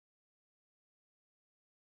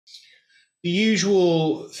The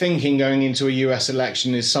usual thinking going into a US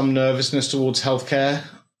election is some nervousness towards healthcare.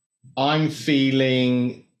 I'm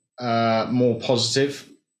feeling more positive.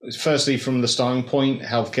 Firstly, from the starting point,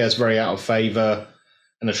 healthcare is very out of favor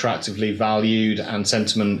and attractively valued, and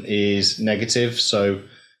sentiment is negative. So,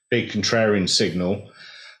 big contrarian signal.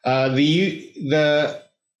 The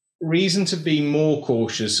reason to be more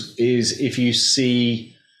cautious is if you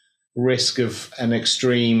see risk of an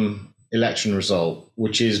extreme election result,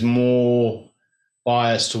 which is more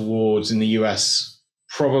biased towards, in the US,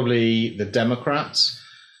 probably the Democrats,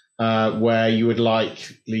 where you would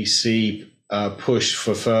likely see a push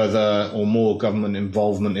for further or more government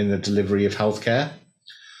involvement in the delivery of healthcare.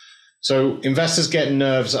 So investors get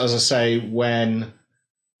nerves, as I say, when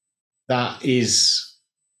that is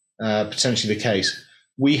potentially the case.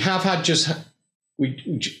 We have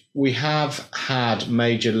had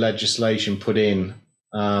major legislation put in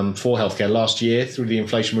for healthcare last year through the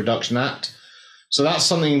Inflation Reduction Act. So that's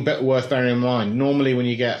something worth bearing in mind. Normally, when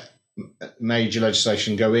you get major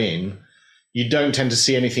legislation go in, you don't tend to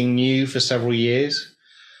see anything new for several years.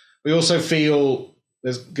 We also feel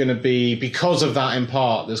there's going to be, because of that in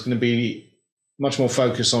part, there's going to be much more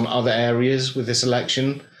focus on other areas with this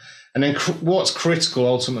election. And then what's critical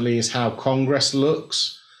ultimately is how Congress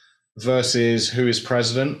looks versus who is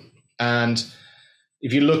president. And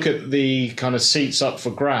if you look at the kind of seats up for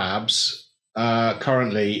grabs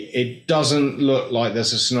currently, it doesn't look like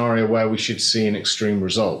there's a scenario where we should see an extreme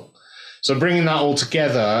result. So bringing that all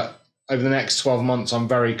together, over the next 12 months, I'm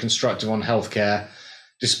very constructive on healthcare,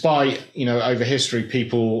 despite, over history,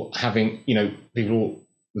 there's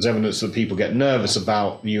evidence that people get nervous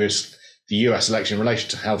about the US election in relation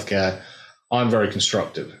to healthcare. I'm very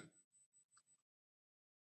constructive.